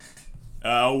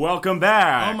Welcome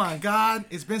back. Oh my God,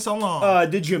 it's been so long.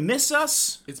 Did you miss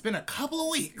us? It's been a couple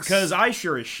of weeks. Because I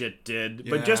sure as shit did.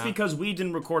 But just Yeah. because we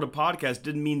didn't record a podcast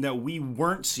didn't mean that we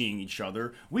weren't seeing each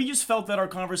other. We just felt that our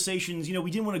conversations,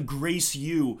 we didn't want to grace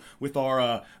you with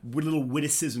our little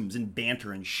witticisms and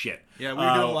banter and shit. Yeah,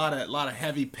 we're doing a lot of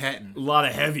heavy petting. A lot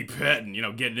of heavy petting,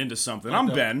 getting into something. I'm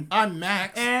Ben. I'm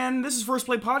Max. And this is First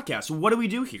Play Podcast. So what do we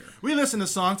do here? We listen to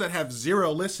songs that have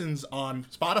 0 listens on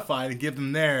Spotify and give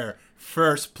them their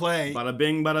first play. Bada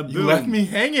bing, bada boom. You left me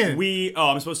hanging.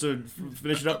 I'm supposed to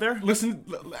finish it up there? Listen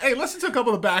to a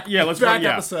couple of back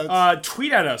episodes.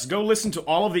 Tweet at us. Go listen to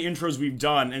all of the intros we've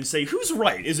done and say, who's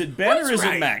right? Is it Ben or is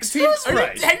it Max? Who's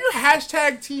right? Are you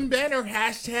hashtag Team Ben or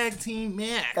hashtag Team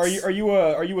Max? Are you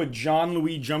a John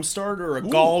Louis Jumpstart or a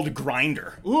Gald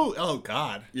Grinder? Ooh, oh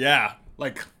God. Yeah.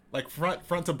 Like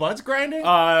front to buds grinding?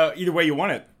 Either way you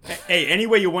want it. Hey, any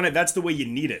way you want it, that's the way you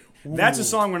need it. Ooh. That's a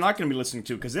song we're not going to be listening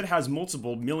to because it has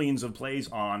multiple millions of plays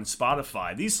on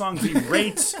Spotify. These songs we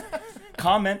rate,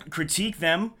 comment, critique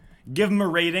them, give them a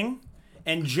rating,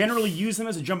 and generally use them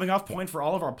as a jumping off point for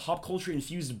all of our pop culture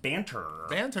infused banter.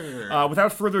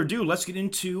 Without further ado, let's get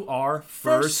into our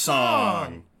first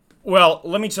song. Well,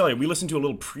 let me tell you, we listened to a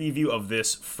little preview of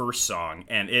this first song,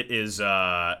 and it is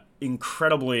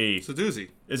incredibly... It's a doozy.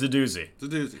 It's a doozy. It's a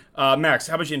doozy. Max,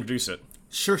 how about you introduce it?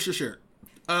 Sure.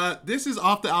 This is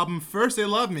off the album First They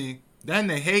Love Me, Then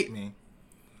They Hate Me.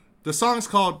 The song's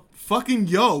called Fucking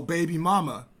Yo, Baby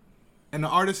Mama. And the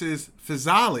artist is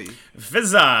Fizali.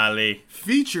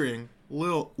 Featuring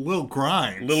Lil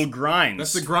Grinds. Lil Grinds.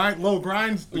 That's the grind. Lil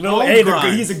Grinds.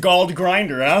 He's a Gald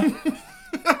Grinder, huh?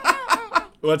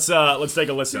 Let's take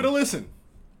a listen. Take a listen.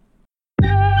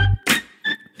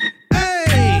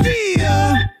 Hey,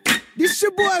 yeah. This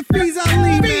your boy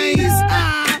Fizali, man.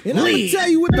 And I'm gonna tell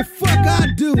you what the fuck I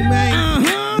do, man.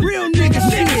 Real nigga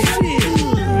shit.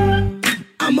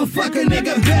 I'm a fucking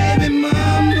nigga, baby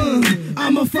mama.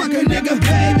 I'm a fucking nigga,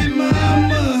 baby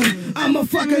mama. I'm a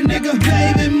fucking nigga,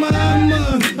 baby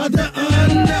mama. Of the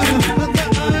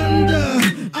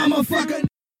under. I'm a fucking.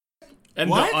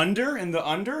 And what? the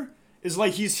under is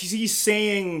like he's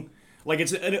saying. Like,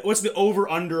 what's the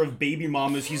over-under of baby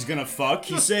mamas he's gonna fuck?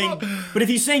 He's saying, but if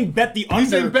he's saying bet the under... He's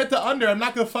saying bet the under, I'm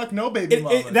not gonna fuck no baby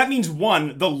mamas. That means,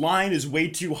 1, the line is way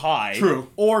too high.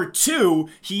 True. Or 2,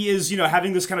 he is,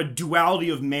 having this kind of duality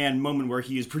of man moment where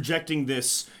he is projecting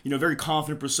this, very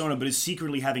confident persona, but is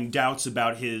secretly having doubts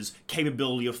about his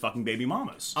capability of fucking baby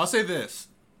mamas. I'll say this.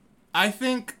 I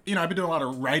think, I've been doing a lot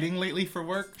of writing lately for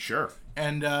work. Sure.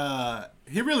 And,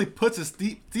 he really puts his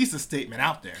thesis statement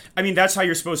out there. I mean, that's how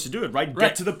you're supposed to do it, right?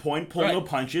 Get to the point, pull no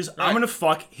punches. Right. I'm gonna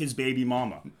fuck his baby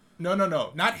mama. No,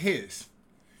 not his.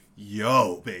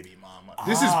 Yo, baby mama.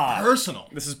 This is personal.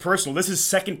 This is personal. This is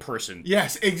second person.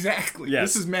 Yes, exactly.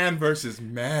 Yes. This is man versus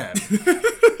man.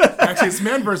 Actually, it's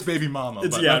man versus baby mama,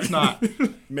 but that's not.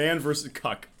 Man versus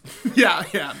cuck. Yeah.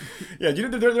 Yeah,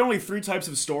 there are only 3 types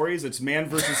of stories. It's man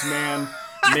versus man,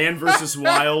 man versus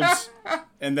wild,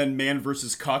 and then man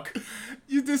versus cuck.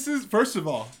 This is, first of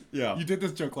all, yeah. You did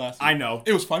this joke last week. I know.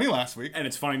 It was funny last week. And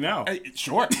it's funny now.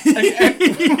 Sure.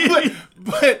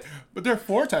 But there are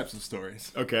 4 types of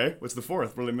stories. Okay, what's the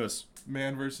 4th? What did I miss?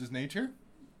 Man versus nature?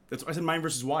 I said man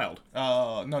versus wild.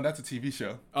 No, that's a TV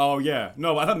show. Oh, yeah.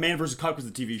 No, I thought Man versus Cuck was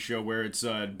the TV show where it's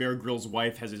Bear Grylls'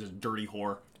 wife has this dirty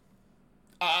whore.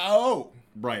 Oh.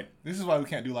 Right. This is why we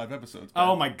can't do live episodes.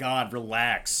 Oh, my God.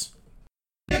 Relax.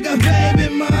 Nigga,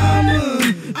 baby mama.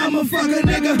 I'm a fucking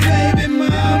nigga, baby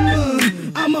mama.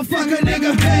 I'm a fucking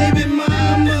nigga, baby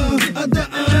mama. Of the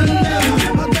under.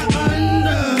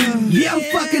 Yeah, I'm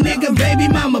fucking nigga, baby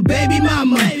mama, baby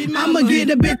mama. I'ma get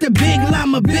a bit the big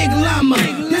llama, big llama.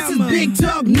 This is big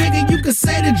talk, nigga, you can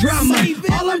say the drama.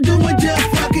 All I'm doing just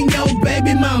fucking yo,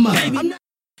 baby mama.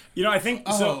 I think,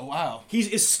 wow. He's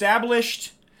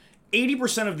established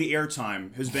 80% of the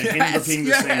airtime has been him repeating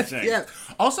the same thing. Yes.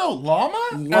 Also, llama?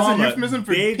 That's a euphemism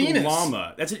for big penis.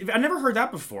 Llama. I never heard that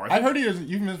before. I've heard it as a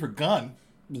euphemism for gun.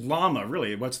 Llama,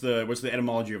 really? What's the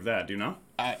etymology of that? Do you know?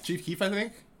 Chief Keef, I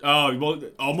think. Oh, well,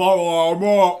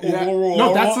 yeah.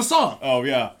 No, that's the song. Oh,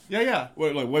 yeah. Yeah.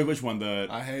 Wait, which one?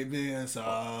 I hate being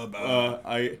sub.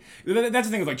 That's the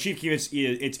thing with like Chief Keef.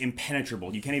 It's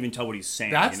impenetrable. You can't even tell what he's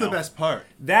saying. That's the best part.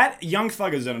 That Young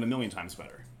Thug has done it a million times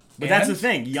better. But that's the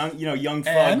thing. Young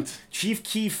Thug. Chief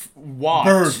Keef walked.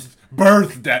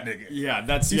 Birthed that nigga. Yeah,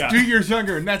 He's 3 years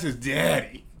younger, and that's his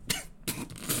daddy.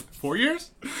 4 years?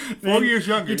 4 years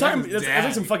younger. You're talking. That's That's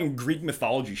like some fucking Greek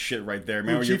mythology shit right there,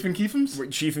 man. Chief and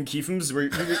Keefums? Chief and Keefums, where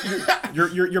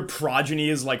your progeny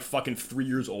is like fucking 3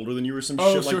 years older than you or some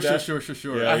shit like that.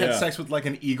 Sure. Yeah, I had sex with like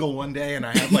an eagle one day, and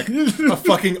I have like a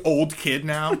fucking old kid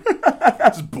now.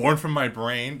 Just born from my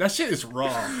brain. That shit is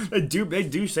raw. They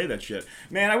do say that shit,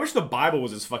 man. I wish the Bible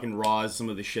was as fucking raw as some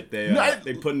of the shit they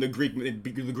put in the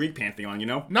Greek pantheon. You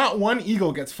know, Not one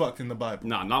eagle gets fucked in the Bible.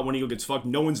 nah, not one eagle gets fucked.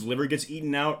 No one's liver gets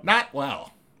eaten out.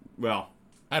 Well,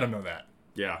 I don't know that.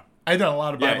 Yeah. I've done a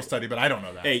lot of Bible Yeah. study, but I don't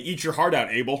know that. Hey, eat your heart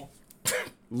out, Abel.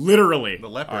 Literally. The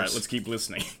lepers. All right, let's keep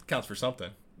listening. Counts for something.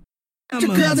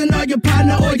 Your cousin or your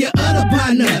partner or your other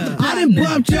partner. I done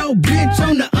bumped your bitch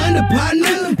on the under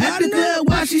partner. At the club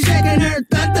while she shaking her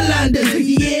thunderlander.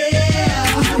 Yeah.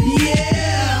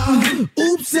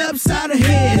 Oops, upside her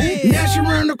head. Now she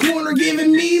round the corner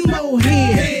giving me more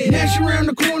head. Now she round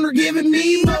the corner giving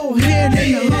me more head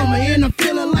than the Hummer. And I'm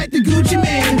feeling like the Gucci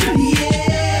man.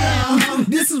 Yeah.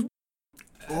 This is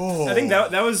I think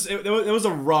that was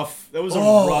a rough.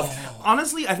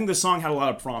 Honestly, I think the song had a lot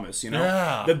of promise. You know,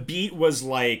 Yeah. the beat was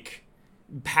like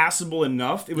passable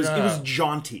enough. It was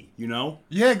jaunty. You know,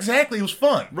 Yeah, exactly. It was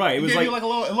fun. Right, it was gave like- you like a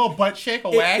little butt shake, a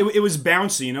wag. it was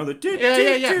bouncy. You know, the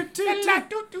Yeah.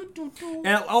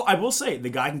 And I will say, the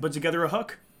guy can put together a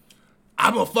hook.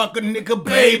 I'm a fucking nigga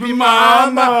baby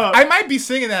mama. I might be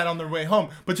singing that on the way home,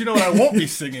 but you know what I won't be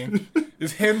singing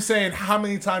is him saying how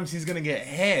many times he's gonna get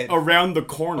head Around the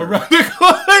corner. around the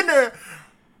corner.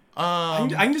 I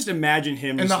can just imagine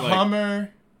him In just the like, Hummer,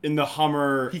 In the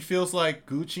Hummer. he feels like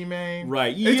Gucci Mane.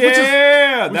 Right. Which is-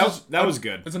 Yeah. which is- That was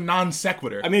good. It's a non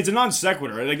sequitur. I mean, it's a non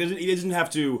sequitur. Like, he doesn't have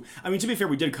to. I mean, to be fair,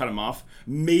 we did cut him off.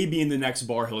 Maybe in the next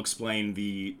bar he'll explain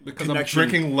the because connection. I'm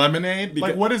drinking lemonade.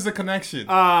 Like, what is the connection?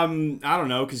 I don't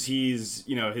know, because he's,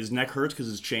 his neck hurts because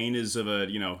his chain is of a,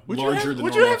 larger than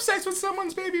would normal. you have sex with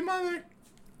someone's baby mother?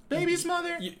 Baby's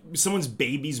mother? Someone's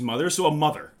baby's mother, so a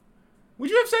mother. Would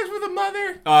you have sex with a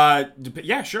mother?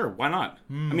 Yeah, sure. Why not?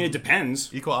 I mean, it depends.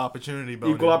 Equal opportunity,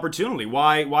 boner. Equal opportunity.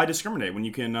 Why discriminate when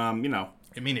you can, I mean it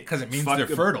because it means fuck they're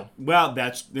fertile. Well,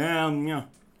 that's yeah.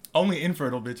 Only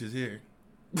infertile bitches here.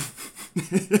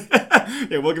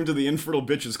 Hey, welcome to the Infertile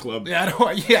Bitches Club. Yeah,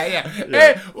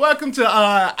 Hey, welcome to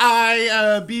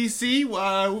IBC.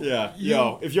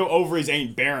 Yo, if your ovaries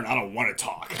ain't barren, I don't want to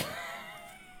talk.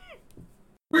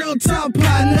 real talk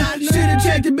partner. Should've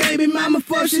checked your baby mama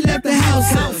before she left the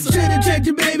house. Should've checked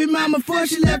your baby mama before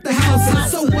she left the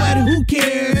house. So what? Who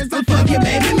cares? I fuck your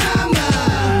baby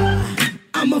mama.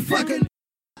 I'm a fucking.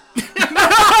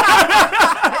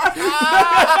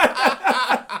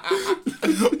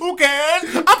 Who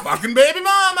cares? I'm fucking baby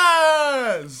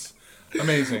mamas.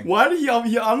 Amazing. Why do you? I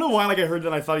don't know why. Like I heard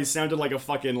that, I thought he sounded like a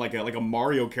fucking like a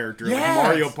Mario character, like Yes.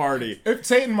 Mario Party.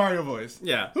 Say it in Mario voice.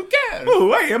 Yeah. Who cares?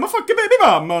 Oh, hey, I'm a fucking baby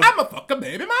mama. I'm a fucking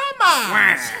baby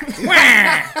mama.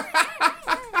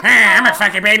 I'm a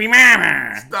fucking baby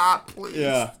mama. Stop, please.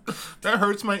 Yeah. That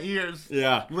hurts my ears.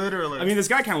 Yeah. Literally. I mean, this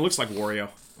guy kind of looks like Wario.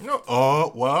 No.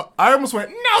 Oh, well, I almost went,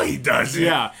 no, he doesn't.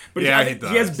 Yeah, but Yeah,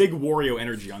 he has big Wario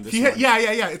energy on this. one.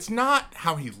 Yeah. It's not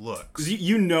how he looks.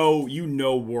 You know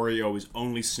Wario is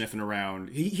only sniffing around.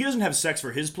 He doesn't have sex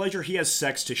for his pleasure. He has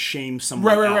sex to shame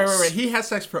someone else. Right. He has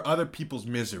sex for other people's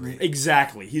misery.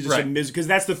 Exactly. He's just Right. because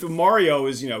that's Mario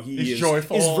is He's is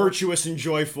joyful. is virtuous and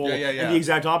joyful. Yeah. And the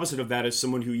exact opposite of that is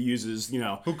someone who uses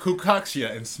Who cocks you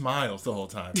and smiles the whole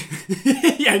time.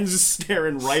 yeah, and just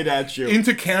staring right at you.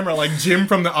 Into camera like Jim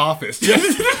from The Office.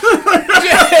 Just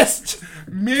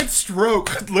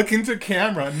mid-stroke, look into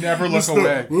camera, never look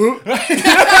away.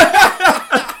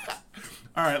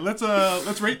 All right, let's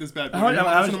rate this bad boy.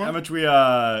 How much we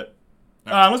let's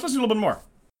listen a little bit more.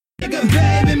 Nigga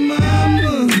baby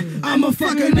mama. I'm a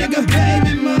fucking nigga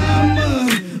baby mama.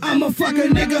 I'm a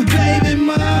fucking nigga baby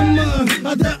mama.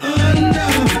 Of the under.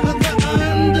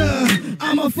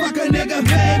 I'm a fucking nigga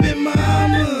baby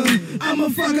mama. I'm a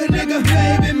fucking nigga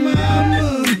baby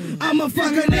mama. I'm a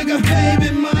fucking nigga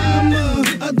baby mama.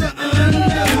 Of the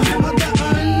under.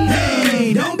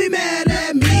 Hey, don't be mad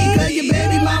at me, cause your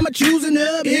baby mama choosing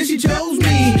up and she chose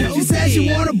me. She said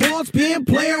she want a ball spin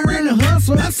player in the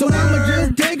hustle. So I'ma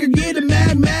just take her, get a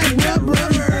mad rubber.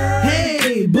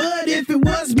 Hey, but if it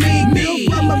was me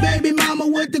from my baby mama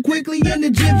with the quickly and the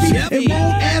jiffy, it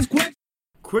won't ask questions.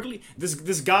 Quickly,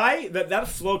 this guy that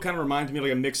flow kind of reminds me of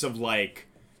like a mix of like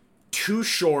Too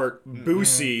Short,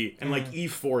 Boosie, and like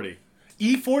E40.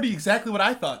 E40, exactly what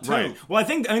I thought too. Right. Well, I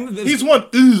mean, He's one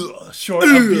short of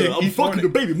being I'm fucking the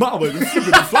E40. baby mama and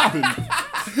flipping and flopping.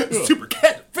 Super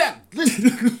cat fat.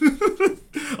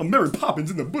 I'm Mary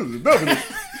Poppins in the bosom.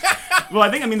 Well,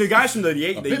 I mean the guys from the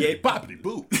Poppity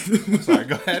boo. Sorry,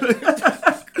 go ahead.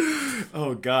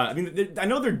 Oh god! I mean, I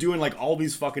know they're doing like all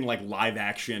these fucking like live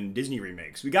action Disney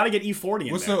remakes. We got to get E40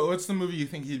 in there. What's the movie you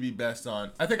think he'd be best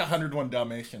on? I think 101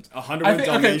 Dalmatians. 101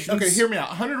 Dalmatians? Okay, hear me out.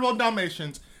 101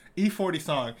 Dalmatians, E40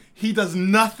 song. He does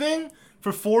nothing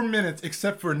for 4 minutes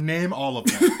except for name all of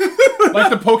them. Like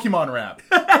the Pokemon rap.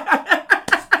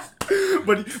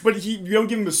 But you don't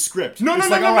give him a script. No, it's no,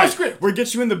 like, no, all no right, script. We'll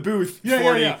get you in the booth, Yeah,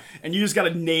 40, yeah. and you just got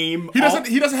to name. He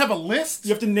doesn't have a list.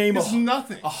 You have to name It's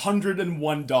nothing.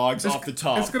 101 dogs off the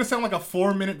top. It's gonna sound like a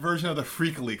 4-minute version of the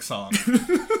Freak League song.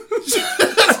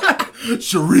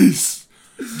 Charisse,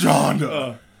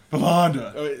 Jonda,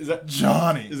 Belanda, Is that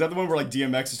Johnny. Is that the one where like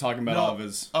DMX is talking about all of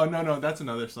his? Oh no, that's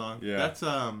another song. Yeah. That's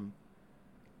boom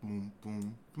boom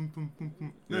boom boom boom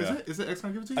boom. Yeah. Is it X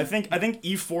gonna give it to you? I think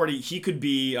E40. He could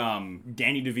be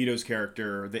Danny DeVito's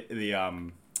character,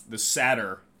 the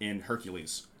satyr in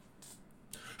Hercules.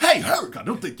 Hey, Herc, I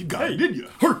don't think you got it in you.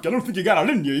 Herc, I don't think you got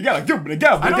it in you. You gotta go, but you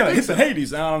gotta hit the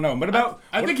Hades. I don't know. What about?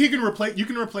 I think you can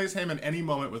replace him at any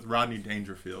moment with Rodney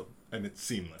Dangerfield, and it's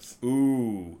seamless.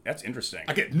 Ooh, that's interesting.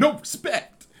 I get no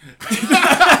respect.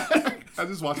 I was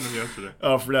just watching him yesterday.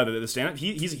 Oh, for that, the stand-up,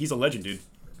 he's a legend, dude.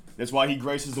 That's why he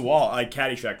graces the wall. I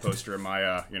Caddyshack poster in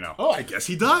my, Oh, I guess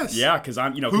he does. Yeah, because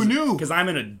I'm, Who knew? Because I'm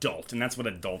an adult, and that's what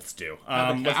adults do.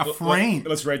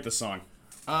 Let's rate the song.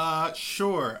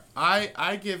 Sure.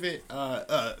 I give it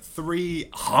 3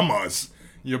 hummus.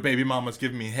 Your baby mama's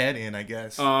giving me head in, I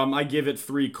guess. I give it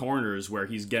 3 corners where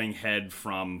he's getting head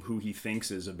from who he thinks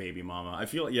is a baby mama. I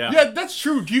feel, yeah. Yeah, that's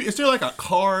true. Is there like a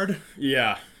card?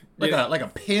 Yeah. Like a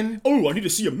pin? Oh, I need to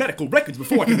see your medical records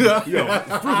before I can,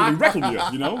 verbally record you,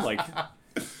 you know? Like,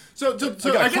 So I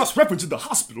got cross-reference in the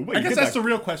hospital. Wait, I guess that's the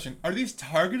real question. Are these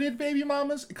targeted baby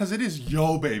mamas? Because it is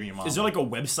yo baby mama. Is there like a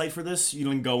website for this? You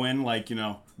can go in, like, baby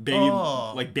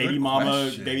good mama,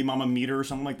 question. baby mama meter or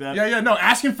something like that. Yeah, no,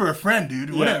 asking for a friend,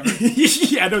 dude. Whatever.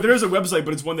 Yeah, no, there is a website,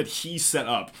 but it's one that he set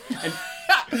up.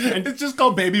 And It's just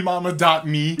called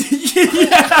babymama.me.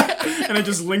 and it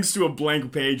just links to a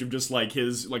blank page of just like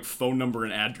his like phone number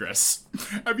and address.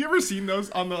 Have you ever seen those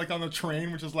on the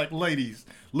train, which is like, ladies,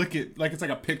 look at, like, it's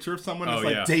like a picture of someone. It's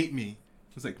like, yeah. date me.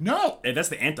 It's like, no. Hey, that's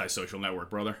the anti-social network,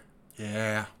 brother.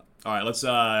 Yeah. All right, let's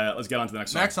get on to the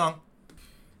next song. Next song.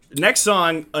 Next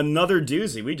song, another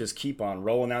doozy. We just keep on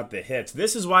rolling out the hits.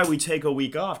 This is why we take a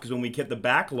week off, because when we hit the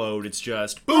backload, it's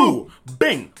just boo,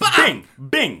 bing, bing,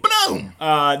 bing. Boom.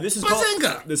 This is Bazinga.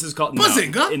 called. This is called.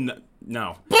 Bazinga?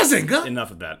 No. Bazinga.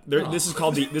 Enough of that. This is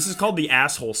called the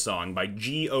Asshole Song by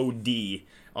G.O.D.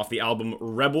 off the album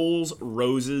Rebels,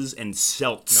 Roses, and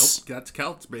Celts. Nope, that's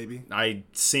Celts, baby.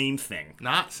 Same thing.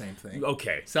 Not same thing.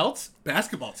 Okay. Celts,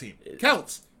 basketball team.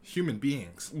 Celts, human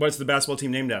beings. What's the basketball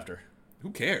team named after? Who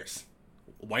cares?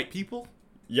 White people?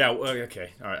 Yeah.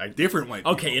 Okay. All right. Different white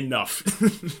people. Okay. Enough.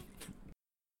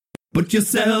 Put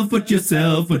yourself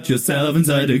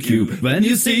inside a cube. When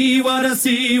you see what I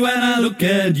see when I look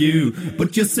at you.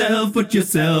 Put yourself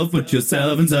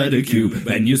inside a cube.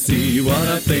 When you see what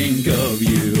I think of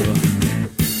you.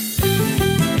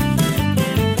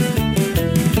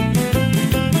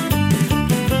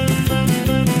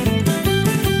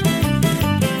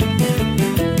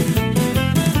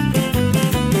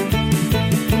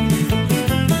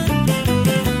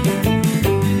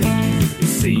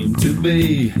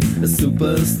 Be a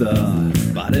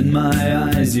superstar, but in my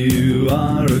eyes you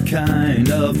are a kind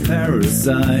of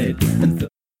parasite. Okay.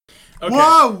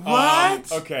 Whoa,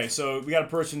 what? Okay, so we got a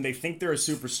person, they think they're a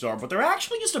superstar, but they're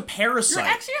actually just a parasite.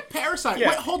 You're actually a parasite. Yeah.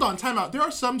 Wait, hold on, time out. There are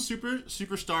some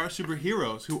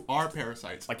superheroes who are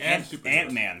parasites. like superheroes.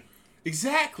 Ant-Man.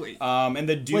 Exactly. And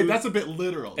the dude... Wait, that's a bit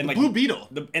literal. and The like, Blue Beetle.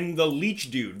 And the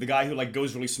leech dude, the guy who like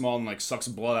goes really small and like sucks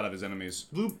blood out of his enemies.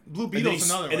 Blue And then, Beetle's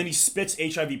another one. and then he spits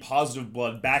HIV positive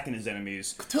blood back in his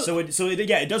enemies. So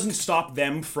it doesn't stop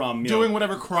them from doing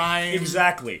whatever crime.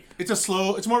 Exactly. It's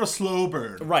more of a slow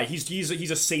burn. Right. He's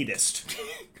a sadist.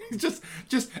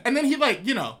 just and then he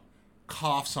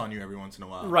coughs on you every once in a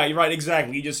while. Right.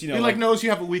 Exactly. He just He knows you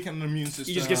have a weakened immune system.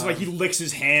 he just gets he licks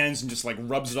his hands and just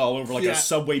rubs it all over Yeah, a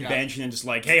subway yeah. bench and then just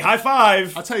hey, high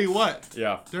five. I'll tell you what.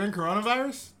 Yeah. During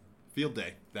coronavirus, field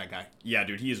day. That guy. Yeah,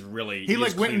 dude. He is really. He is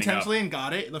went cleaning intentionally up. and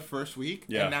got it the first week.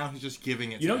 Yeah. And now he's just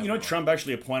giving it. You to know, everyone. Trump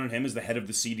actually appointed him as the head of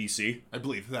the CDC. I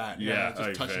believe that. Yeah, just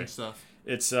okay. touching stuff.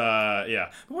 It's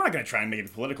yeah. But we're not gonna try and make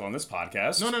it political on this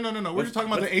podcast. No. We're just talking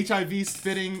about the HIV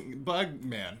spitting bug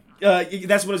man.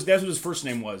 That's what his first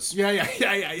name was. Yeah.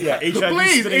 Yeah, HIV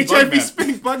Please, spitting bug HIV man.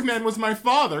 spitting bug man was my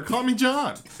father. Call me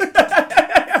John.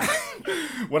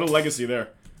 What a legacy there.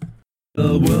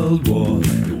 The World War,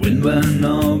 you win when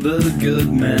all the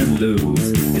good men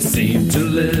lose. You seem to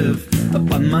live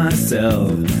upon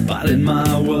myself. But in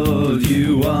my world,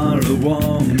 you are a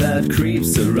worm that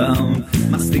creeps around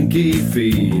my stinky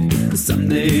feet.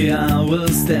 Someday I will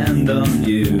stand on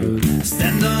you.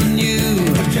 Stand on you.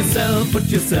 Put yourself, put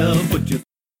yourself, put your.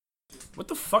 What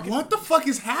the fuck? What the fuck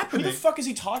is What happening? the fuck is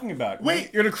he talking about?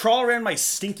 Wait. You're gonna crawl around my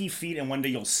stinky feet and one day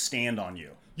you'll stand on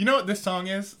you. You know what this song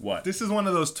is? What? This is one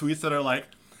of those tweets that are like,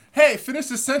 hey, finish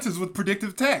this sentence with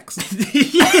predictive text.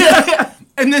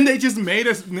 And then they just made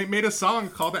a song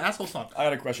called the Asshole Song. I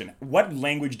got a question. What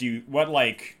language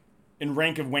in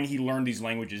rank of when he learned these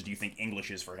languages, do you think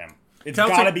English is for him? It's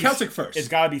gotta be Celtic first. It's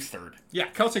gotta be third. Yeah,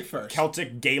 Celtic first.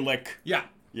 Celtic, Gaelic. Yeah.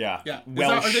 Yeah. Yeah.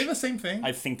 Welsh. Are they the same thing?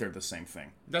 I think they're the same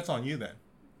thing. That's on you then.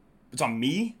 It's on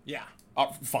me? Yeah.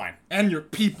 Fine. And your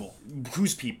people.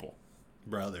 Whose people?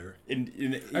 Brother.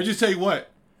 I I just tell you what.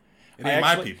 It ain't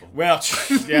my people. Well,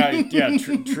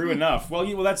 true enough. Well,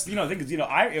 that's the thing is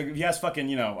if you ask fucking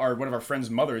one of our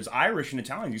friends' mothers, Irish and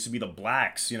Italian used to be the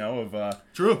blacks, of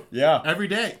True. yeah, Every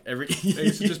day. every They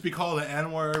used to just be called the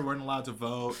N-word, weren't allowed to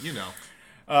vote,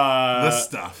 this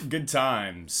stuff. good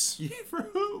times. Yeah, for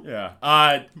who? Yeah.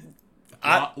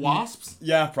 Wasps?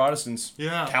 Yeah, Protestants.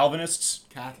 Yeah. Calvinists.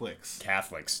 Catholics.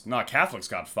 Catholics. No, Catholics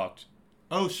got fucked.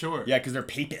 Oh, sure. Yeah, because they're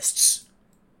papists.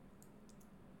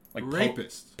 Like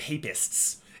Rapists.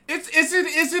 papists.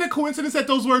 Is it a coincidence that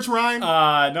those words rhyme?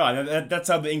 No, that's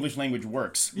how the English language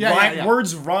works. Yeah.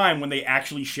 Words rhyme when they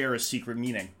actually share a secret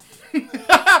meaning.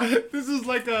 This is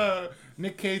like a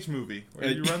Nick Cage movie where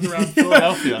he runs around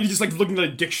Philadelphia. You're just like looking at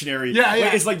a dictionary. Yeah, yeah.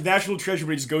 Like, it's like National Treasure,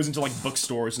 but he just goes into like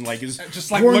bookstores and like is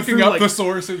Just like going looking through, up like, the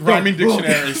sources, rhyming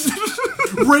dictionaries.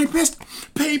 Rapist,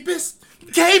 papist,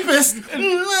 capist,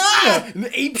 and the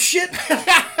ape shit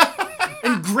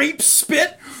and grape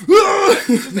spit.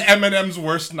 Eminem's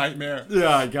worst nightmare.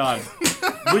 Yeah, God.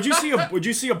 Would you see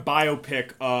a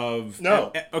biopic of?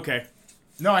 No. Okay.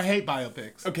 No, I hate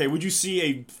biopics. Okay. Would you see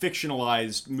a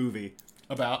fictionalized movie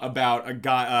About a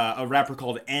guy, a rapper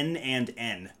called N and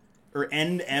N, or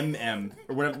NMM,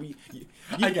 or whatever?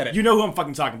 I get it. You know who I'm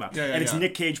fucking talking about. Yeah, and it's yeah.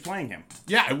 Nick Cage playing him.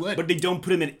 Yeah, I would. But they don't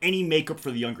put him in any makeup for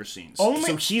the younger scenes. Only-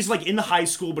 So he's like in the high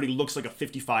school, but he looks like a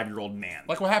 55-year-old man.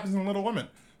 like what happens in Little Women.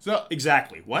 So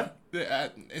Exactly. What?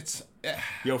 it's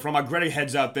Yo, for all my Greta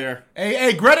heads out there.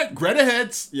 hey Greta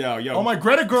heads. Yo. Oh my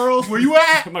Greta girls, where you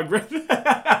at? My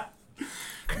Greta.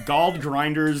 Gald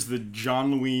Grinders, the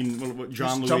John Louis.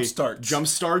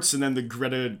 Jumpstarts, and then the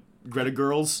Greta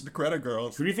girls. The Greta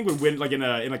girls. Who do you think would win, like in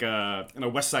a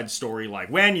West Side Story? Like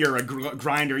when you're a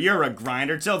grinder, you're a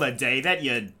grinder till the day that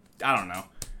you, I don't know.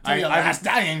 Your last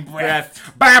dying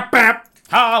breath. Bap bap.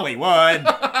 Hollywood.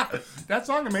 That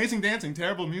song, Amazing Dancing,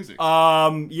 terrible music.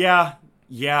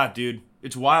 Yeah, dude.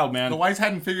 It's wild, man. The whites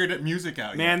hadn't figured that music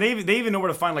out Man, yet. they even know where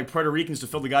to find like Puerto Ricans to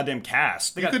fill the goddamn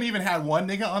cast. They You got couldn't even have one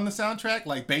nigga on the soundtrack,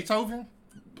 like Beethoven?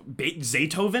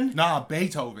 Zaytoven? Nah,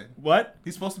 Beethoven. What?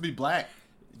 He's supposed to be black.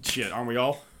 Shit, aren't we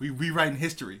all? We rewriting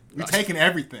history. We taking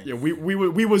everything. Yeah, we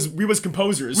was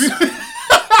composers.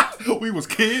 We was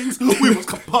kings. We was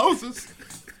composers.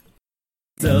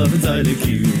 Self inside a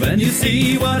cube, and you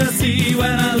see what I see when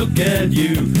I look at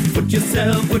you. Put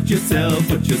yourself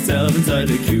inside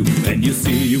a cube, and you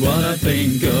see what I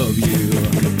think of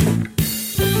you.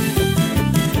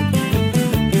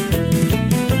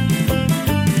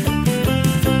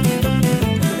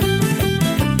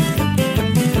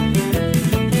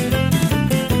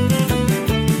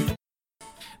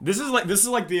 This is like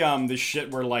the shit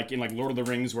where like in like Lord of the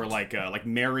Rings where like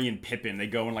Merry and Pippin, they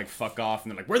go and like fuck off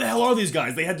and they're like, where the hell are these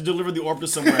guys? They had to deliver the orb to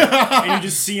somewhere, and you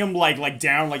just see them like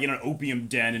down like in an opium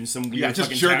den in some weird just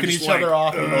fucking jerking town, each other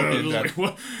off in an opium den. like,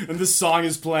 what? And this song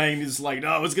is playing. It's like,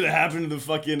 oh, what's gonna happen to the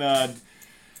fucking God.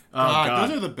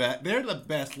 Those are the best. They're the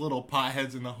best little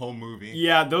potheads in the whole movie.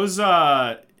 Yeah, those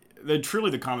truly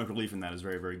the comic relief in that is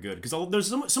very, very good because there's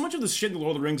so much of this shit in the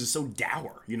Lord of the Rings is so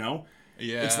dour, you know.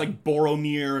 Yeah. It's like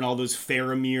Boromir and all those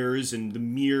Faramir's and the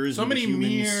mirrors. So and many the humans.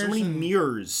 mirrors So many and-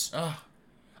 mirrors.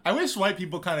 I wish white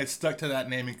people kind of stuck to that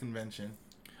naming convention.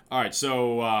 All right,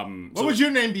 so What would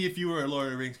your name be if you were a Lord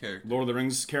of the Rings character? Lord of the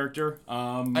Rings character?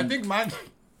 I think mine.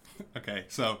 Okay,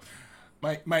 so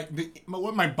what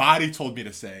my body told me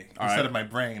to say instead right. of my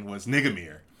brain was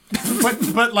Niggamir.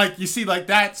 but like you see, like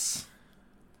that's.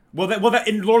 Well, that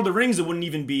in Lord of the Rings it wouldn't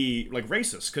even be like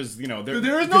racist because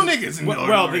There is no niggas in Lord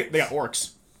of the Rings. They got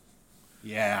orcs.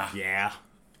 Yeah.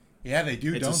 Yeah, they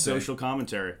do. It's don't a social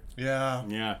commentary. they? Yeah.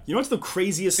 Yeah, you know what's the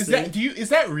craziest Is thing? that is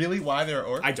that really why they're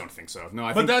orcs? I don't think so. No,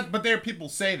 I think But there people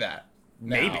say that.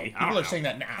 now. maybe I People don't are know. saying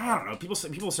that now. I don't know.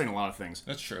 People are saying a lot of things.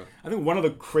 That's true. I think one of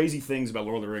the crazy things about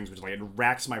Lord of the Rings, which like it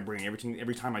racks my brain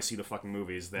every time I see the fucking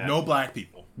movie, is that No black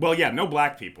people. well, yeah, no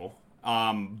black people.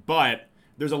 But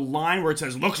there's a line where it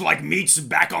says, "Looks like meat's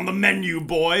back on the menu,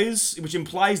 boys," which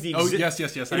implies the yes.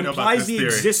 It I know about implies this the theory.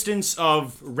 existence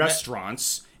of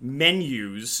restaurants,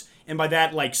 menus, and by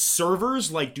that, like,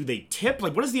 servers. Like, do they tip?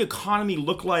 Like, what does the economy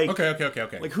look like?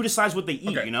 Okay. Like, who decides what they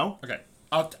eat? Okay. You know? Okay.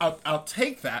 I'll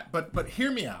take that, but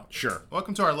hear me out. Sure.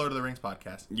 Welcome to our Lord of the Rings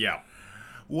podcast. Yeah.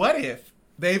 What if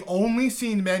they've only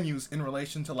seen menus in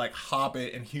relation to like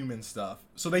Hobbit and human stuff,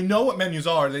 so they know what menus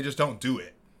are, they just don't do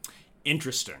it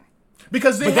Interesting.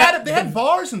 because they But had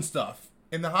bars and stuff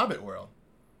in the Hobbit world.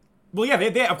 Well, yeah,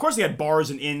 they of course they had bars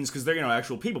and inns because they're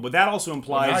actual people, but that also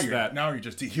implies Now you're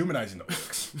just dehumanizing the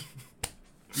orcs.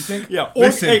 You think? yeah,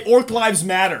 Listen, orc lives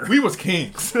matter. we was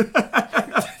kings.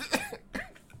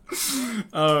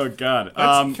 Oh God.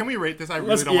 Can we rate this? I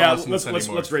really don't want to listen to this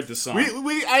anymore. Let's rate this song.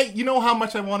 You know how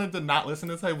much I wanted to not listen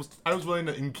to this. I was willing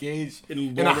to engage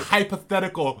in a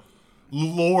hypothetical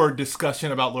lore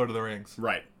discussion about Lord of the Rings.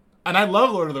 Right. And I love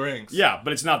Lord of the Rings. Yeah,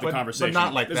 but it's not the conversation. But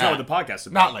not like It's that. not what the podcast is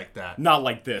about. Not like that. Not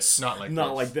like this. Not like Not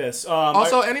this. like this.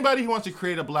 Also, anybody who wants to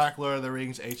create a Black Lord of the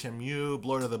Rings HMU,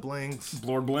 Lord of the Blings,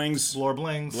 Lord Blings. Lord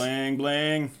Blings, Bling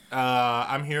bling.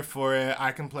 I'm here for it.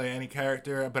 I can play any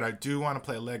character, but I do want to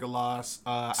play Legolas.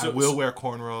 I will wear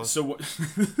cornrows. So what?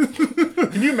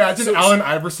 Can you imagine Allen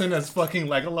Iverson as fucking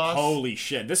Legolas? Holy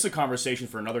shit! This is a conversation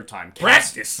for another time.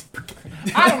 Practice.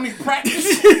 I don't need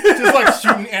practice. Just like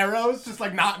shooting arrows, just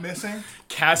like not missing.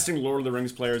 Casting Lord of the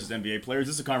Rings players as NBA players.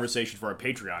 This is a conversation for our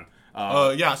Patreon.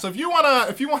 Yeah. So if you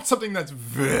want something that's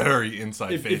very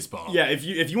inside baseball, if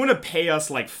you want to pay us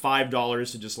like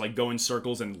 $5 to just like go in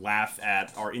circles and laugh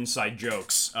at our inside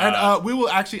jokes, and we will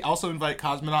actually also invite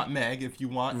Cosmonaut Meg if you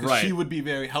want, because Right. she would be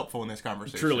very helpful in this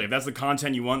conversation. truly, if that's the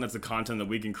content you want, that's the content that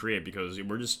we can create because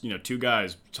we're just two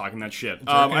guys talking that shit,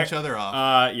 Jerking each other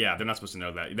off. Yeah, they're not supposed to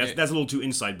know that. That's a little too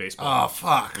inside baseball. Oh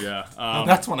fuck. Yeah. Well,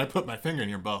 that's when I put my finger in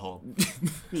your butthole.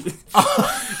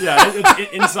 Yeah,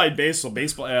 it's inside baseball.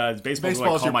 Baseball is Baseball's what I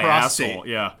call your my prostate. asshole.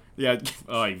 Yeah.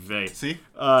 Oh, they. See,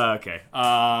 Okay.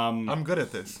 I'm good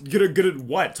at this. Good at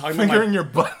what? Talking Finger about in your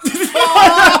butt.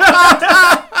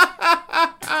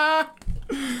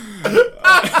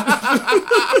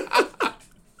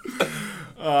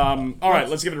 All right,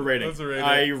 let's give it a rating. Let's rate it.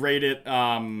 I rate it.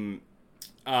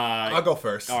 I'll go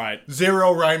first. All right.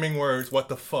 0 rhyming words. What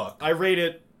the fuck? I rate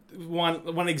it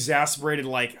one exasperated.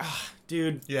 Like,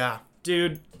 dude. Yeah.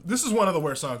 This is one of the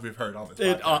worst songs we've heard on this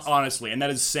podcast. Honestly, and that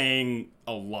is saying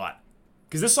a lot.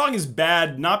 Because this song is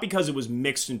bad not because it was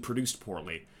mixed and produced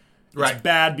poorly. It's Right.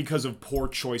 bad because of poor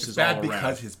choices Bad all because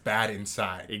around. he's bad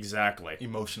inside. Exactly.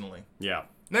 Emotionally. Yeah.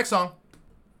 Next song.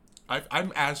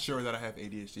 I'm as sure that I have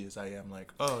ADHD as I am.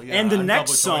 Like, oh yeah. And the I'm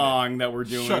next double jointed. song that we're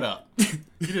doing. Shut up.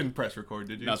 You didn't press record,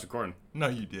 did you? No, it's recording. No,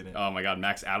 you didn't. Oh my God,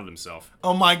 Max outed himself.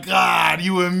 Oh my god,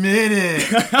 you admit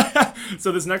it.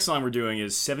 So this next song we're doing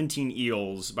is 17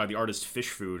 Eels by the artist Fish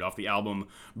Food off the album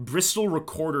Bristol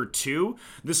Recorder 2.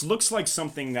 This looks like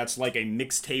something that's like a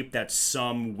mixtape that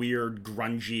some weird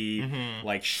grungy,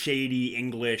 like shady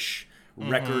English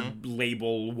record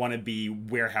label wannabe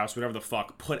warehouse, whatever the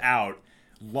fuck, put out.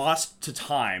 Lost to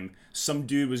time. Some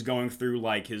dude was going through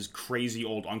like his crazy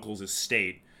old uncle's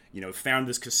estate, found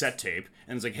this cassette tape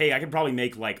and was like, hey, I could probably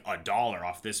make like $1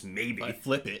 off this maybe.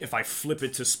 If I flip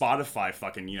it to Spotify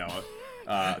fucking,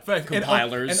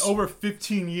 compilers. And over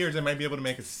 15 years, I might be able to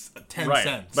make 10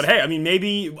 cents. But hey, I mean,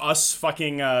 maybe us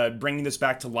fucking bringing this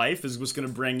back to life is what's going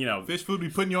to bring, Fish Food be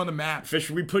putting you on the map. Fish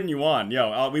Food be putting you on.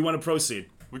 We want to proceed.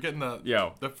 We're getting the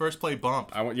Yo. first play bump.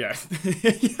 I want, yeah.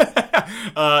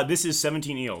 This is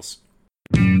 17 Eels.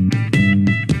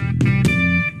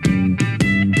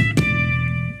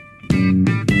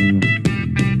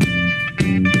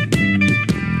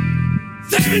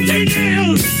 17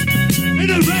 eels in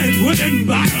a red wooden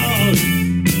bottle,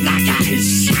 like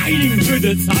eyes shining through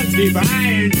the salty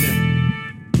brine.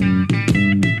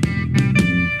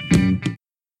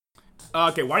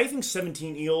 Okay, why do you think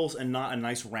 17 eels and not a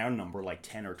nice round number like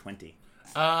 10 or 20?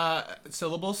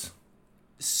 Syllables?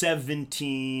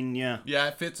 17, yeah. Yeah,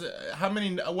 if it's how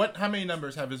many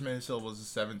numbers have as many syllables as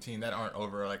 17 that aren't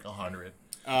over like 100?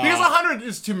 Because 100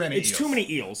 is too many. It's eels. too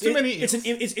many eels. Too many eels.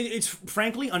 It's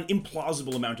frankly an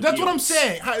implausible amount of That's eels. what I'm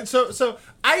saying. So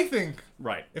I think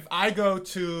Right. if I go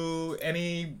to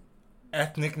any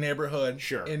ethnic neighborhood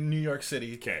Sure. in New York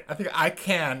City, Okay. I think I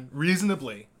can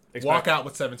reasonably walk out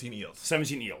with 17 eels.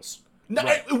 17 eels. No,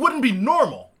 Right. it wouldn't be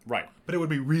normal, Right. but it would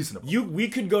be reasonable. We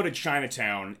could go to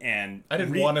Chinatown and I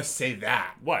didn't want to say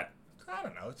that. What? I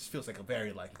don't know. It just feels like a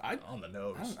very on the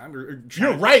nose. You're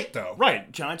You're right though.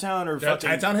 Right. Chinatown or fucking...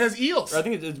 Chinatown has eels. I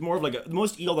think it's more of like the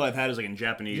most eel that I've had is like in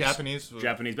Japanese.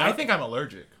 But I think I'm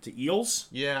allergic. to eels.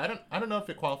 Yeah, I don't know if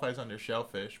it qualifies under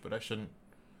shellfish, but I shouldn't.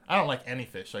 I don't like any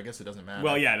fish, so I guess it doesn't matter.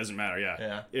 Well, yeah, it doesn't matter.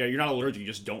 Yeah. Yeah. You're not allergic. You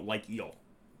just don't like eel.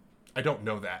 I don't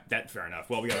know that. That fair enough.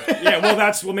 Well, we got. Yeah.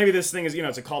 Well, maybe this thing is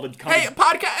it's a call to. Hey,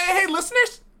 hey,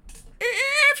 listeners!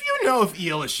 If you know if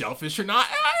eel is shellfish or not,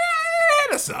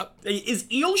 hit us up.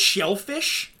 Is eel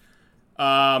shellfish?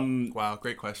 Wow,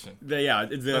 great question.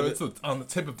 It's on the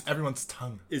tip of everyone's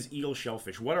tongue. Is eel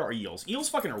shellfish? What are eels? Eels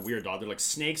fucking are weird, dog. They're like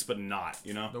snakes, but not.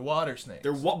 They're water snakes.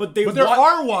 But there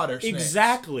are water snakes.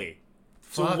 Exactly.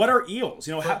 So Fuck. What are eels?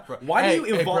 Why do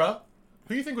you evolve? Hey, bro,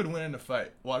 who do you think would win in a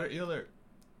fight? Water eel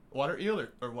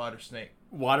or water snake?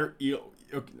 Water eel.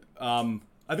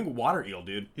 I think water eel,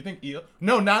 dude. You think eel?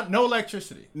 No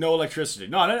electricity. No electricity.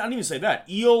 No, I didn't even say that.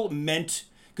 Eel meant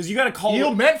because you gotta call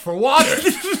eel meant for water.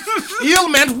 Eel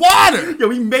meant water. Yo,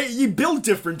 you build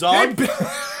different, dog.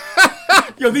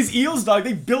 Yo, these eels, dog,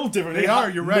 they build different.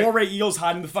 You're right. Moray eels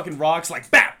hide in the fucking rocks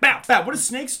like bat, bat, bat. What do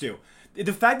snakes do?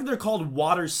 The fact that they're called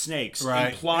water snakes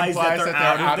implies that they're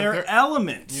out of their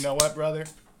element. You know what, brother?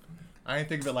 I ain't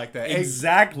think of it like that.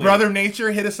 Exactly. Hey, Brother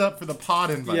Nature, hit us up for the pod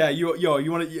invite. Yeah, you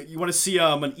want to see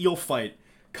an eel fight?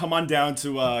 Come on down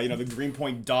to the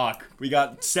Greenpoint dock. We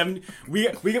got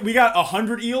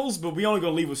 100 eels, but we only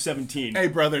gonna leave with 17. Hey,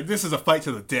 brother, this is a fight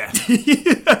to the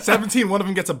death. 17, one of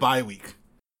them gets a bye week.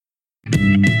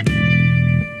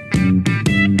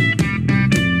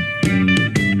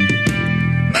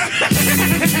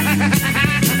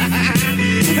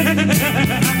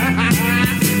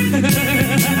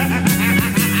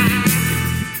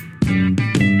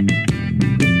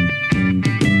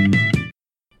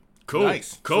 Cool.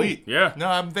 Nice. Cool. Sweet. Yeah. No,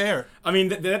 I'm there. I mean,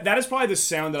 that is probably the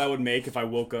sound that I would make if I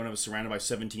woke up and I was surrounded by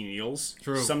 17 eels.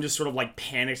 True. Some just sort of like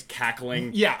panicked,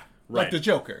 cackling. Yeah. Right. Like the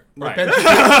Joker. Right.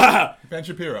 Ben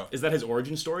Shapiro. Is that his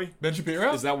origin story? Ben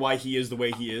Shapiro? Is that why he is the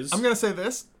way he is? I'm going to say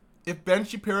this. If Ben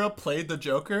Shapiro played the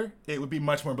Joker, it would be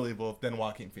much more believable than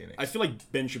Joaquin Phoenix. I feel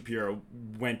like Ben Shapiro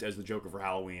went as the Joker for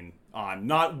Halloween on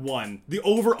not one. The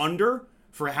over-under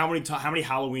for how many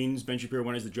Halloweens Ben Shapiro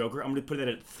went as the Joker, I'm going to put that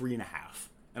at 3.5.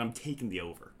 And I'm taking the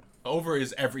over. Over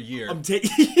is every year. I'm taking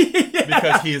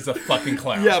because he is a fucking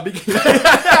clown. Yeah, because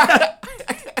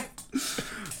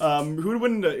who would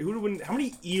win? How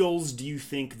many eels do you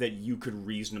think that you could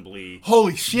reasonably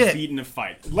Holy shit. beat in a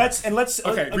fight? Let's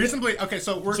reasonably. Okay,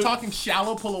 so we're talking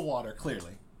shallow pool of water,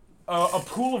 clearly. A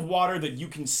pool of water that you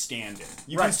can stand in.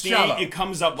 You Right, can stand. shallow. It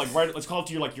comes up like right. Let's call it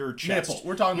to your chest. Nipple.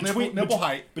 We're talking nipple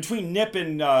height. Between nip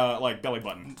and like belly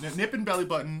button. Nip and belly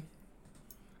button.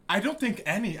 I don't think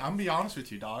any. I'm gonna be honest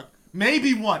with you, dog.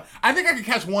 Maybe one. I think I could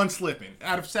catch one slipping.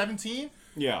 Out of 17,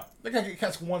 Yeah. I think I could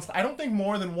catch one. I don't think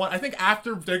more than one. I think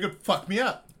after, they're gonna fuck me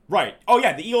up. Right. Oh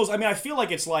yeah, the eels. I mean, I feel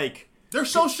like it's like they're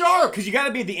so sharp. because you got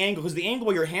to be at the angle. Because the angle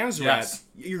where your hands are Yes.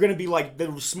 at, you're gonna be like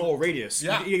the small radius.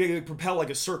 Yeah. You gotta propel like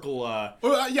a circle.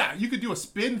 Well, yeah, you could do a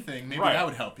spin thing. Maybe Right. that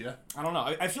would help you. I don't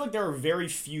know. I feel like there are very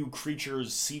few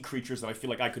sea creatures that I feel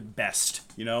like I could best.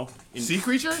 Sea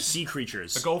creatures? Sea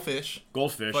creatures. A goldfish.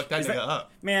 Goldfish. Fuck that Is nigga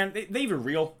up. Man, they even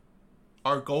real?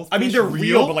 Are goldfish I mean, they're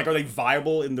real, but like, are they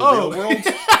viable in the real world?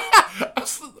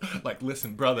 Like,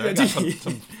 listen, brother. I got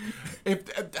some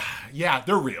yeah,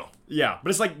 they're real. Yeah, but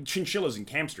it's like chinchillas and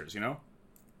hamsters.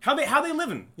 How they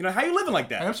living? How you living like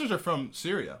that? Hamsters are from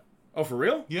Syria. Oh, for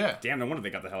real? Yeah. Damn, no wonder they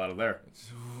got the hell out of there.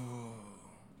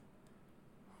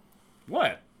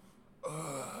 What?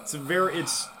 It's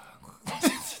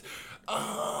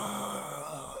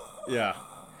yeah.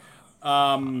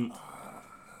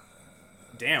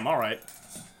 Damn. All right.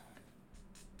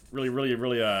 Really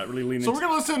leaning. So we're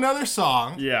gonna listen to another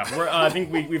song. Yeah, I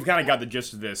think we've kind of got the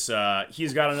gist of this.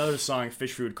 He's got another song,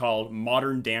 Fish Food, called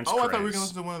 "Modern Dance Craze." I thought we were gonna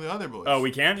listen to one of the other boys. Oh,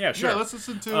 we can? Yeah, sure. Yeah, let's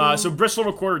listen to. So Bristol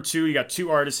Recorder 2. You got 2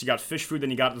 artists. You got Fish Food,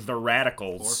 then you got The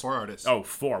Radicals. 4 artists. Oh,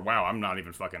 4. Wow, I'm not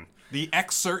even fucking. The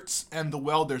Excerpts and the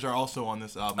Welders are also on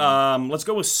this album. Let's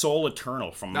go with Soul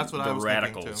Eternal from That's what The I was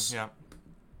Radicals. thinking too. Yeah,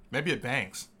 maybe it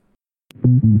bangs.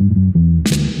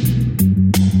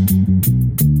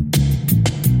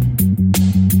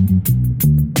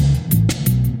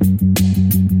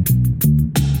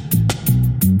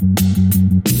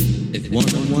 If 1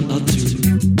 and 1 are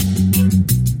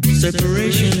 2,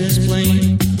 separation is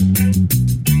plain.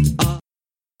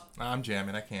 I'm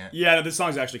jamming. I can't. Yeah, this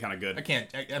song's actually kind of good. I can't.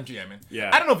 I'm jamming.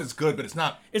 Yeah. I don't know if it's good, but it's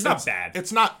not. It's not bad.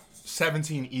 It's not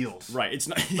 17 eels. Right. It's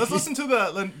not. Let's listen to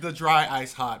the Dry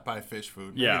Ice Hot by Fish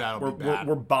Food. Maybe Yeah, that'll be bad.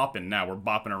 we're bopping now. We're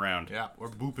bopping around. Yeah, we're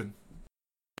booping.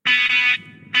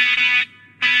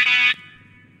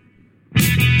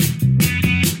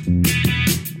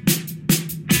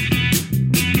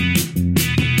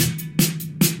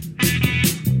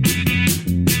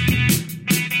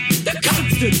 The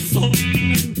constant song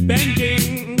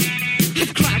banging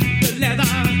has cracked the leather,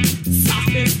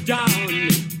 soft and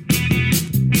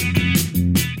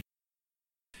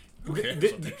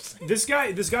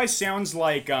This guy sounds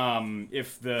like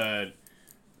if the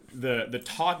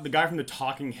guy from the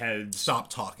Talking Heads Stop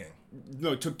talking.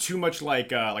 took too much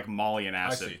like Molly and I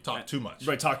acid. see. Talk too much.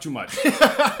 Right, talk too much.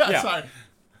 Yeah. Sorry.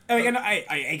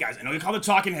 Hey guys, I know you call the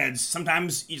Talking Heads.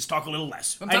 Sometimes you just talk a little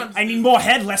less. Sometimes- I need more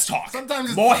head, less talk. Sometimes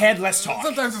it's- more head, less talk.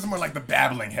 Sometimes it's more like the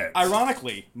babbling heads.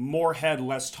 Ironically, more head,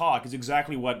 less talk is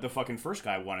exactly what the fucking first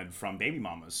guy wanted from Baby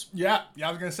Mamas. Yeah, I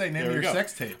was gonna say name There of we your go.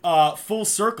 sex tape. Full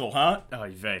circle, huh? Oh,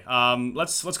 vey.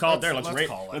 Let's call it there. Let's Let's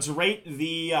call it. Let's rate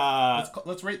the.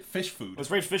 Let's rate fish food.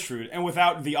 Let's rate fish food, and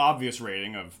without the obvious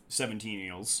rating of 17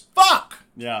 eels. Fuck!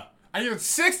 Yeah. I give it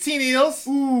 16 eels.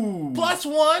 Ooh. Plus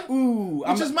 1. Ooh.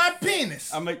 Which is my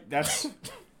penis. I'm like that's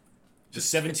the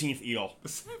 17th eel. The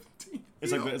 17th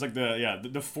It's like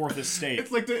the fourth estate.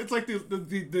 It's like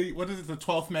the what is it, the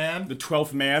 12th man? The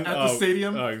 12th man At the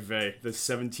stadium? Oh, vey, the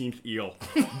 17th eel.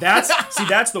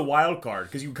 That's the wild card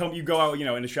because you go out,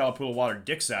 in a shallow pool of water,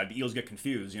 dicks out, the eels get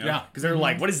confused, Yeah. because they're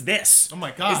like, what is this? Oh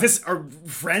my God. Is this our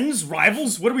friends,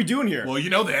 rivals? What are we doing here? Well,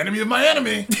 the enemy of my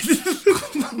enemy.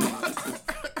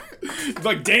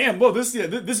 Like, damn, well, this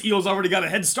eel's already got a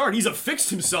head start. He's affixed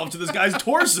himself to this guy's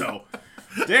torso.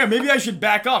 Damn, maybe I should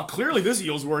back off. Clearly, this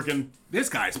eel's working. This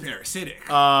guy's parasitic.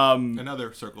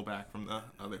 Another circle back from the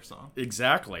other song.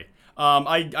 Exactly.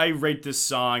 I rate this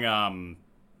song.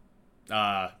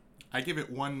 I give it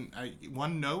one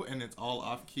note and it's all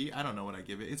off key. I don't know what I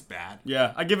give it. It's bad.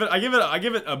 Yeah, I give it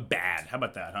a bad. How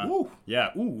about that, huh? Ooh.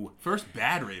 Yeah. Ooh. First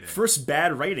bad rating. First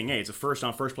bad rating. Hey, it's a first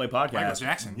on First Play Podcast. Michael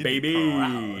Jackson, you'd baby. be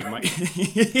proud.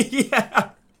 Yeah.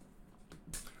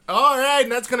 All right,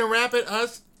 and that's gonna wrap it.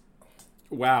 Us.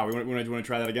 Wow. You want to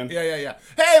try that again? Yeah.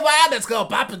 Hey, man, let's go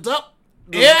pop it up.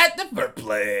 At the First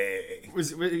Play.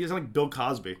 Was like Bill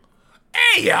Cosby?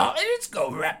 Hey, y'all, let's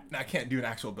go rap. No, I can't do an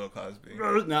actual Bill Cosby.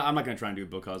 No, I'm not gonna try and do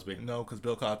Bill Cosby. No, because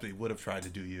Bill Cosby would have tried to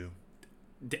do you.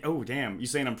 Oh, damn. You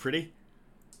saying I'm pretty?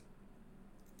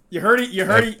 You heard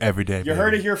it. Every day, You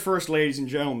heard it here first, ladies and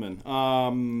gentlemen.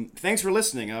 Thanks for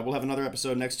listening. We'll have another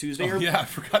episode next Tuesday. Oh, yeah, I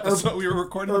forgot that's what we were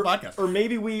recording the podcast. Or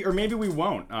maybe we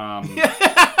won't.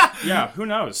 Yeah, who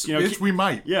knows? Bitch, we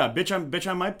might. Yeah, bitch,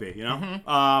 I might be.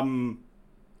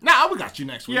 Nah, we got you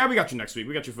next week. Yeah, we got you next week.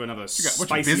 We got you for another what, you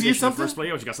spicy busy or edition of something? First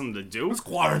Play. What, you got something to do? It's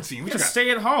quarantine. You gotta stay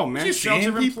at home, man. you Shelter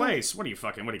seeing in people? place. What do you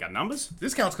got numbers?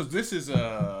 This counts because this is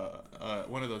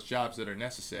one of those jobs that are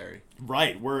necessary.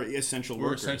 Right, we're essential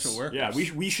workers. essential workers. Yeah,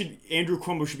 we should. Andrew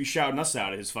Cuomo should be shouting us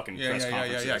out at his fucking press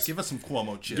conferences. Yeah. Give us some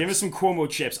Cuomo chips. Give us some Cuomo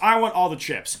chips. I want all the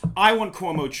chips. I want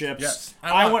Cuomo chips. Yes,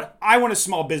 I want a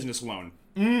small business loan.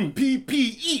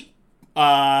 PPE.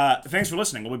 Thanks for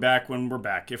listening. We'll be back when we're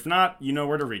back. If not, you know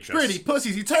where to reach us. Pretty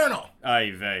pussies eternal.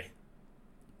 Ay vey.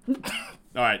 All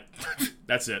right,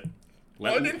 that's it.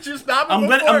 Why didn't you stop it I'm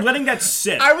before? letting that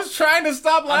sit. I was trying to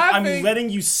stop laughing. I'm letting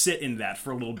you sit in that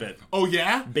for a little bit. Oh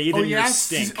yeah? Bathe in your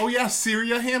stink. Oh yeah,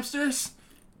 Syria hamsters?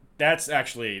 That's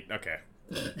actually okay.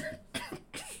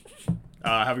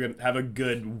 Have a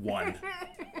good one.